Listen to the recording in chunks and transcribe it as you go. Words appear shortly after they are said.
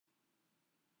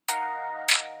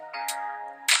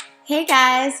Hey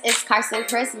guys, it's Carson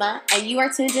Charisma, and you are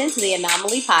tuned into the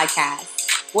Anomaly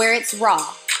Podcast, where it's raw,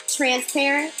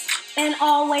 transparent, and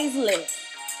always lit.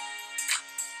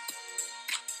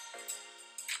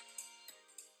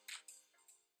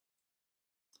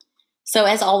 So,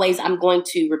 as always, I'm going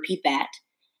to repeat that.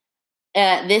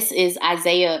 This is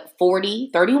Isaiah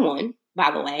 40:31,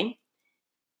 by the way.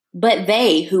 But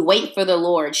they who wait for the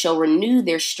Lord shall renew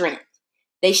their strength.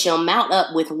 They shall mount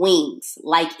up with wings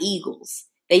like eagles.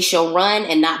 They shall run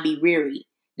and not be weary.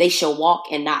 They shall walk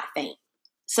and not faint.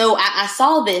 So I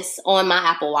saw this on my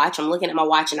Apple Watch. I'm looking at my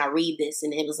watch and I read this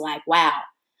and it was like, wow.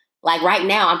 Like right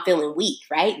now I'm feeling weak,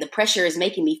 right? The pressure is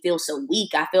making me feel so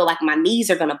weak. I feel like my knees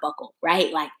are going to buckle,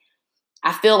 right? Like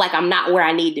I feel like I'm not where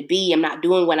I need to be. I'm not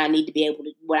doing what I need to be able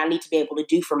to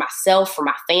do for myself, for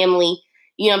my family.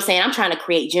 You know what I'm saying? I'm trying to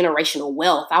create generational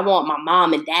wealth. I want my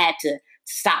mom and dad to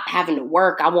stop having to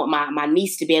work. I want my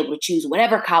niece to be able to choose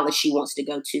whatever college she wants to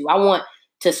go to. I want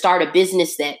to start a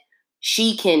business that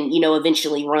she can,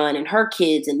 eventually run, and her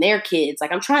kids and their kids.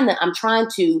 Like I'm trying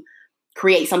to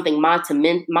create something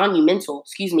monumental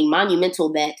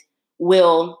that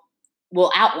will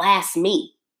outlast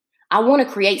me. I want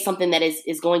to create something that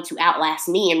is going to outlast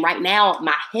me. And right now,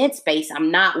 my headspace,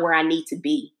 I'm not where I need to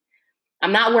be.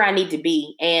 I'm not where I need to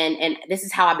be. And this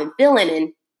is how I've been feeling.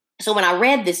 And so when I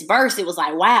read this verse, it was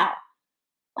like, wow,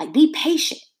 like be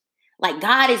patient. Like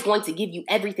God is going to give you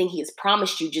everything he has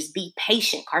promised you. Just be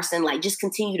patient, Carson. Like just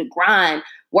continue to grind,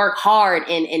 work hard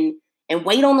and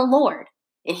wait on the Lord.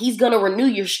 And he's going to renew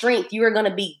your strength. You are going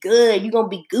to be good. You're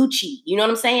going to be Gucci. You know what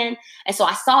I'm saying? And so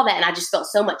I saw that and I just felt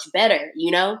so much better,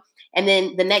 And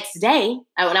then the next day,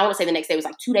 and I want to say the next day, it was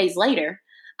like 2 days later,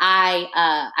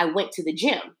 I went to the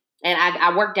gym and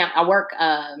I work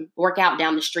out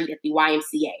down the street at the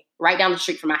YMCA, right down the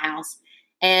street from my house.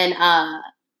 And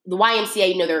the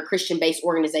YMCA, they're a Christian-based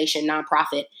organization,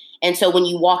 nonprofit. And so when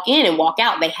you walk in and walk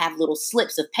out, they have little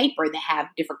slips of paper that have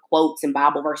different quotes and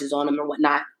Bible verses on them or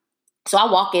whatnot. So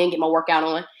I walk in, get my workout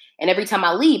on, and every time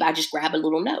I leave, I just grab a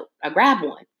little note. I grab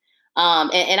one.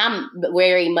 And I'm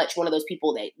very much one of those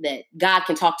people that God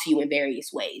can talk to you in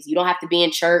various ways. You don't have to be in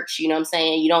church. You know what I'm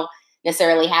saying? You don't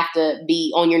necessarily have to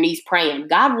be on your knees praying.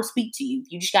 God will speak to you.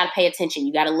 You just got to pay attention.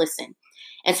 You got to listen.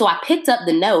 And so I picked up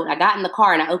the note. I got in the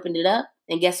car and I opened it up.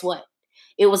 And guess what?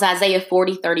 It was Isaiah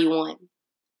 40:31.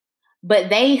 But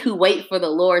they who wait for the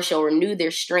Lord shall renew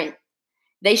their strength.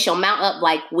 They shall mount up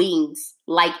like wings,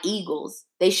 like eagles.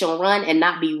 They shall run and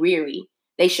not be weary.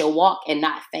 They shall walk and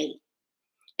not faint.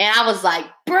 And I was like,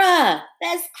 bruh,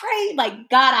 that's crazy. Like,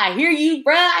 God, I hear you,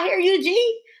 bruh. I hear you,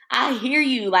 G. I hear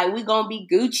you. Like, we gonna be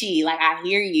Gucci. Like, I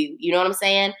hear you. You know what I'm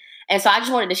saying? And so I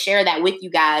just wanted to share that with you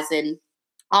guys and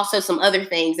also some other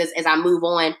things as I move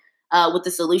on with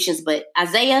the solutions. But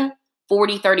Isaiah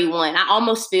 40:31, I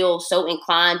almost feel so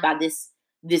inclined by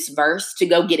this verse to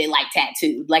go get it like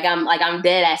tattooed. Like I'm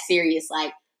dead ass serious.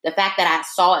 Like the fact that I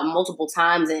saw it multiple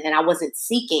times and I wasn't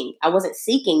seeking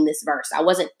this verse. I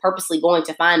wasn't purposely going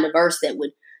to find the verse that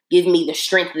would give me the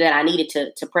strength that I needed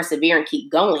to persevere and keep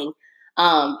going.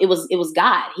 It was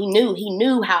God. He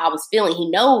knew how I was feeling. He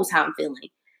knows how I'm feeling.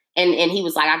 And he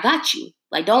was like, I got you.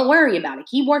 Like, don't worry about it.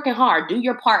 Keep working hard. Do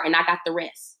your part. And I got the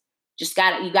rest. You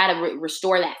got to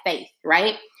restore that faith.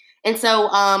 Right. And so,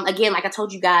 again, like I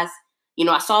told you guys,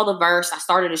 I saw the verse. I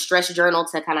started a stress journal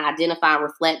to kind of identify and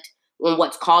reflect on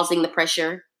what's causing the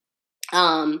pressure.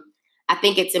 I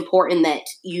think it's important that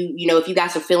if you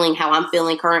guys are feeling how I'm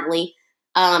feeling currently,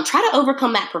 try to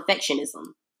overcome that perfectionism.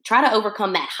 Try to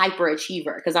overcome that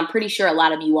hyperachiever, because I'm pretty sure a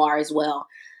lot of you are as well.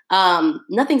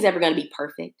 Nothing's ever going to be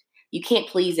perfect. You can't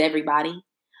please everybody.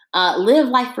 Live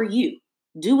life for you.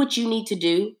 Do what you need to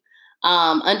do.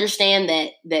 Understand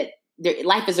that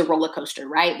life is a roller coaster,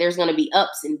 right? There's going to be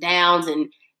ups and downs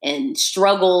and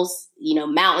struggles,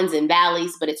 mountains and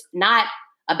valleys, but it's not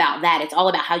about that. It's all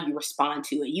about how you respond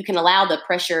to it. You can allow the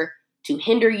pressure to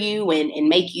hinder you and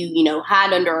make you,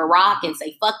 hide under a rock and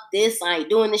say, fuck this, I ain't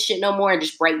doing this shit no more, and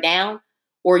just break down.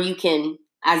 Or you can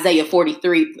Isaiah 31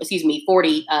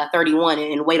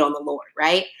 and wait on the Lord,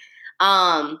 right?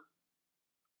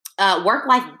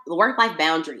 Work-life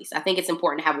boundaries. I think it's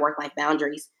important to have work-life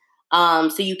boundaries.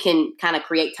 So you can kind of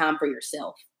create time for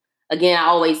yourself. Again, I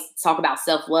always talk about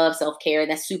self-love, self-care.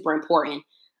 That's super important.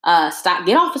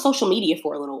 Get off of social media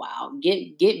for a little while.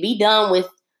 Be done with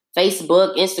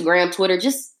Facebook, Instagram, Twitter.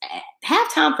 Just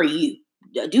have time for you.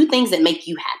 Do things that make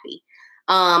you happy.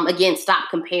 Again, stop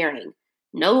comparing.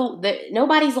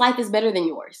 Nobody's life is better than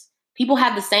yours. People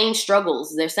have the same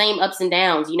struggles, their same ups and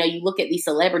downs. You look at these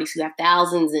celebrities who have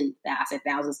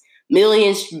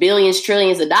millions, billions,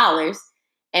 trillions of dollars,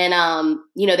 and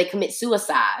they commit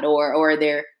suicide or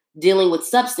they're dealing with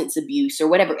substance abuse or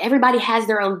whatever. Everybody has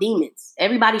their own demons.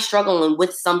 Everybody's struggling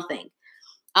with something.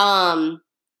 Don't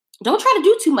try to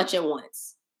do too much at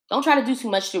once. Don't try to do too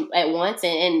much at once,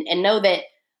 and know that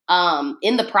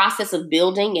in the process of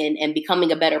building and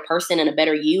becoming a better person and a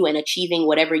better you and achieving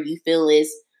whatever you feel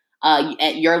is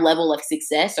at your level of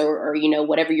success or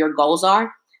whatever your goals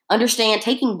are, understand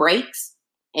taking breaks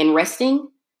and resting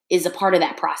is a part of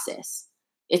that process.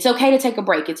 It's okay to take a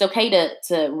break. It's okay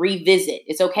to revisit.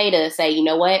 It's okay to say, you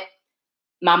know what,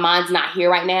 my mind's not here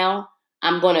right now.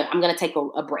 I'm gonna take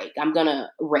a break. I'm gonna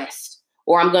rest,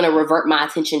 or I'm gonna revert my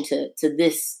attention to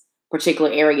this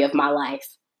particular area of my life,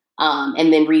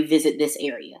 and then revisit this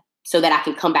area so that I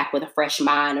can come back with a fresh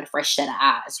mind and a fresh set of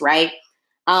eyes. Right?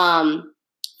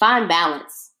 Find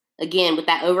balance again with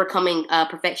that overcoming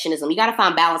perfectionism. You got to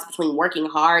find balance between working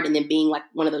hard and then being like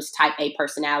one of those type A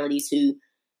personalities who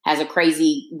has a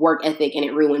crazy work ethic and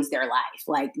it ruins their life.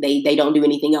 Like they don't do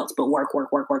anything else but work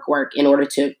in order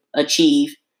to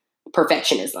achieve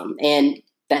perfectionism. And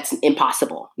that's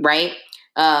impossible, right?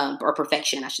 Or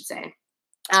perfection, I should say.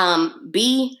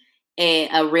 Be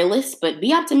a realist, but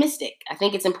be optimistic. I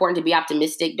think it's important to be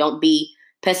optimistic. Don't be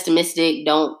pessimistic.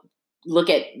 Don't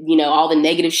look at, all the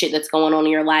negative shit that's going on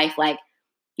in your life. Like,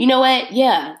 you know what?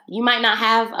 Yeah, you might not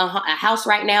have a house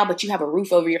right now, but you have a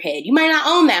roof over your head. You might not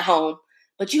own that home,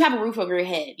 but you have a roof over your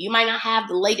head. You might not have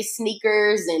the latest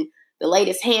sneakers and the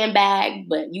latest handbag,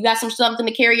 but you got something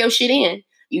to carry your shit in.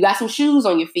 You got some shoes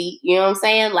on your feet. You know what I'm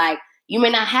saying? Like, you may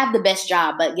not have the best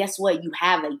job, but guess what? You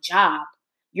have a job.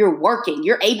 You're working.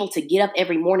 You're able to get up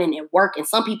every morning and work. And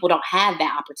some people don't have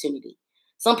that opportunity.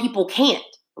 Some people can't,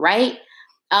 right?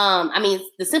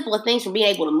 The simpler things from being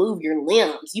able to move your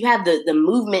limbs. You have the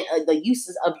movement, the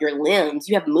uses of your limbs.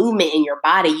 You have movement in your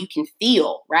body. You can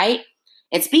feel, right?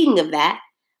 And speaking of that,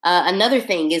 another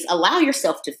thing is allow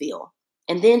yourself to feel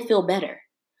and then feel better.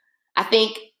 I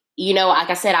think, like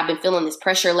I said, I've been feeling this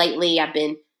pressure lately. I've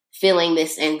been feeling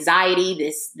this anxiety,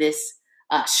 this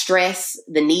stress,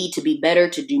 the need to be better,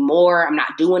 to do more. I'm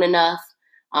not doing enough.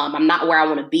 I'm not where I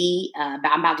want to be.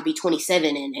 I'm about to be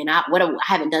 27 and I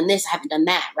haven't done this. I haven't done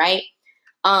that. Right.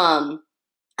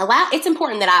 It's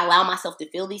important that I allow myself to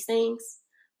feel these things,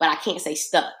 but I can't stay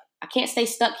stuck. I can't stay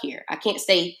stuck here. I can't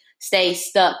stay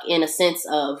stuck in a sense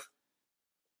of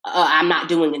I'm not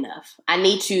doing enough. I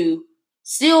need to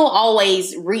still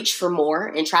always reach for more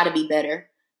and try to be better,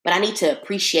 but I need to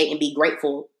appreciate and be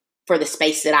grateful for the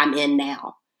space that I'm in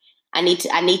now. I need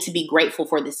to be grateful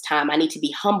for this time. I need to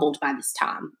be humbled by this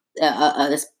time,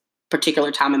 this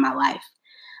particular time in my life.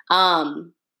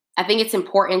 I think it's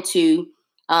important to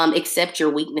accept your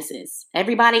weaknesses.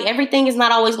 Everything is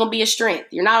not always going to be a strength.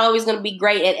 You're not always going to be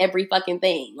great at every fucking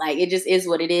thing. Like, it just is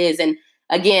what it is. And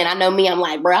again, I know me, I'm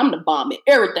like, bro, I'm the bomb at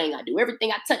everything I do.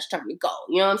 Everything I touch turn to gold.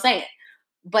 You know what I'm saying?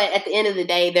 But at the end of the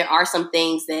day, there are some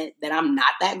things that I'm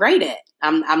not that great at.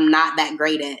 I'm not that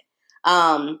great at.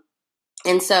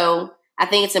 And so I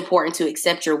think it's important to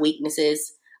accept your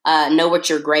weaknesses, know what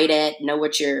you're great at, know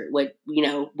what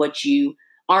you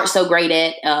aren't so great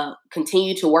at,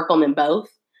 continue to work on them both.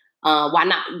 Why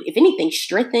not? If anything,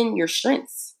 strengthen your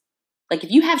strengths. Like, if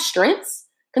you have strengths,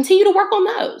 continue to work on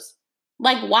those.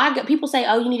 Like, why people say,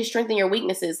 oh, you need to strengthen your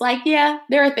weaknesses. Like, yeah,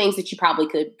 there are things that you probably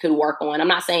could work on. I'm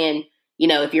not saying,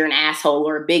 if you're an asshole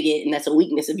or a bigot and that's a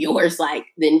weakness of yours, like,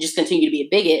 then just continue to be a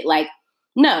bigot. Like,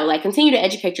 no, like, continue to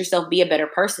educate yourself, be a better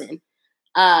person.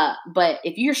 But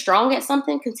if you're strong at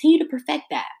something, continue to perfect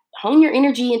that. Hone your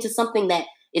energy into something that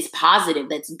is positive,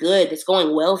 that's good, that's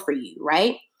going well for you,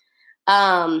 right?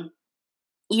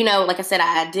 Like I said,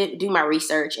 I did do my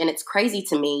research, and it's crazy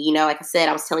to me. Like I said,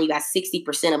 I was telling you guys,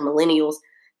 60% of millennials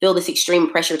feel this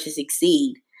extreme pressure to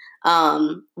succeed.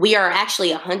 We are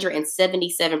actually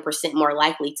 177% more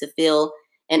likely to feel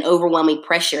an overwhelming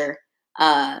pressure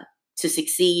to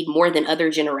succeed more than other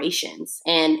generations.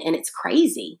 And it's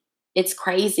crazy. It's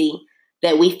crazy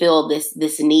that we feel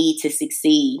this need to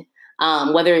succeed,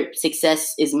 whether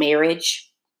success is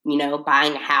marriage,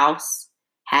 buying a house,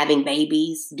 having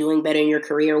babies, doing better in your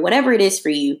career, whatever it is for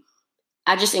you.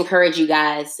 I just encourage you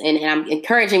guys, and I'm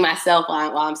encouraging myself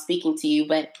while I'm speaking to you,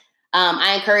 but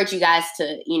I encourage you guys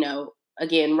to,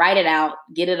 again, write it out,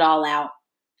 get it all out,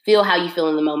 feel how you feel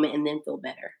in the moment, and then feel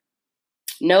better.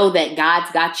 Know that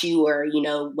God's got you, or,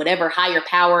 whatever higher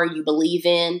power you believe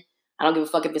in. I don't give a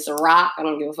fuck if it's a rock. I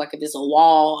don't give a fuck if it's a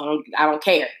wall. I don't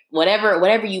care.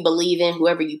 Whatever you believe in,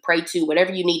 whoever you pray to,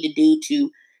 whatever you need to do to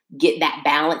get that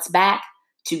balance back,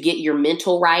 to get your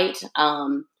mental right,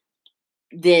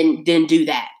 then do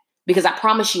that. Because I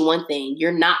promise you one thing,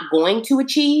 you're not going to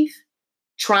achieve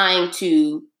trying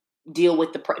to deal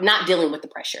with not dealing with the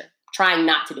pressure, trying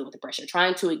not to deal with the pressure,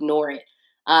 trying to ignore it,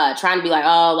 trying to be like,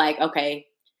 oh, like, okay,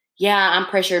 yeah, I'm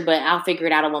pressured, but I'll figure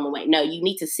it out along the way. No, you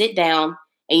need to sit down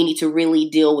and you need to really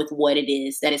deal with what it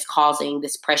is that is causing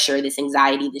this pressure, this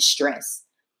anxiety, this stress.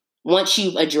 Once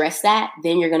you've addressed that,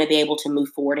 then you're going to be able to move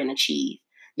forward and achieve.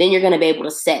 Then you're going to be able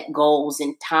to set goals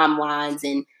and timelines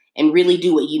and really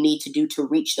do what you need to do to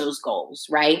reach those goals,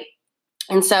 right?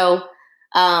 And so,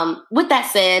 with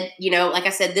that said, like I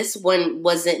said, this one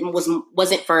wasn't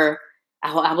for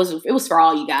it was for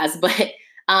all you guys, but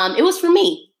it was for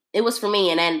me. It was for me,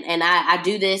 and I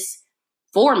do this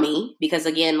for me because,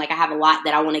 again, like, I have a lot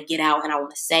that I want to get out and I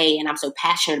want to say, and I'm so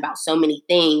passionate about so many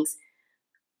things.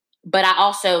 But I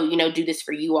also, do this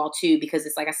for you all too, because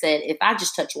it's like I said, if I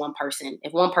just touch one person,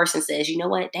 if one person says, you know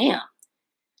what, damn,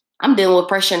 I'm dealing with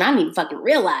pressure and I need to fucking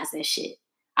realize that shit.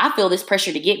 I feel this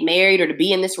pressure to get married or to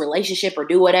be in this relationship or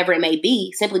do whatever it may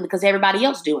be simply because everybody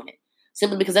else doing it.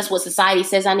 Simply because that's what society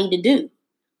says I need to do.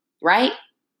 Right?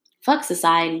 Fuck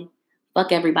society.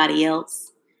 Fuck everybody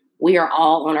else. We are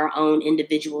all on our own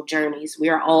individual journeys. We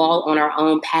are all on our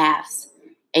own paths.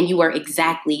 And you are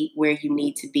exactly where you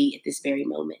need to be at this very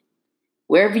moment.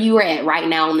 Wherever you are at right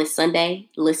now on this Sunday,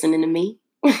 listening to me,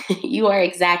 you are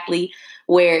exactly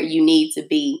where you need to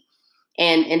be.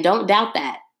 And don't doubt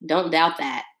that. Don't doubt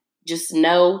that. Just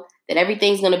know that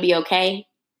everything's going to be okay.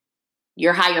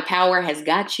 Your higher power has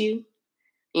got you.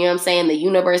 You know what I'm saying? The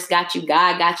universe got you.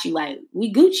 God got you. Like,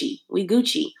 we Gucci. We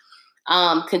Gucci.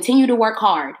 Continue to work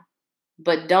hard,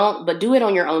 but do it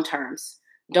on your own terms.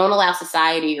 Don't allow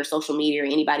society or social media or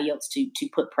anybody else to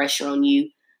put pressure on you,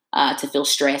 to feel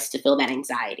stressed, to feel that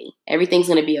anxiety. Everything's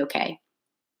going to be okay.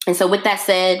 And so with that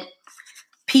said,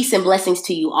 peace and blessings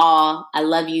to you all. I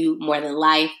love you more than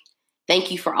life.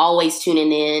 Thank you for always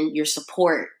tuning in. Your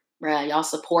support, bruh, y'all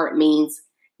support means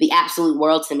the absolute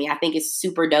world to me. I think it's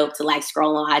super dope to like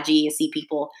scroll on IG and see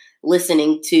people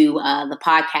listening to the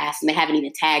podcast and they haven't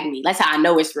even tagged me. That's how I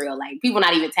know it's real. Like, people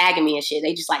not even tagging me and shit.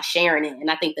 They just like sharing it.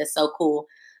 And I think that's so cool.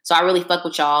 So I really fuck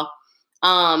with y'all.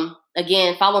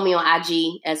 Again, follow me on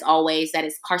IG as always. That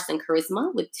is Carson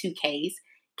Charisma with 2 Ks.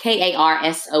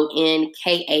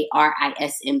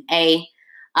 KarsonKarisma.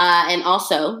 And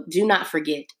also, do not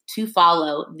forget to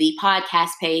follow the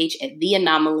podcast page at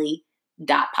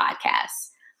theanomaly.podcast.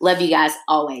 Love you guys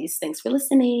always. Thanks for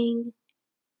listening.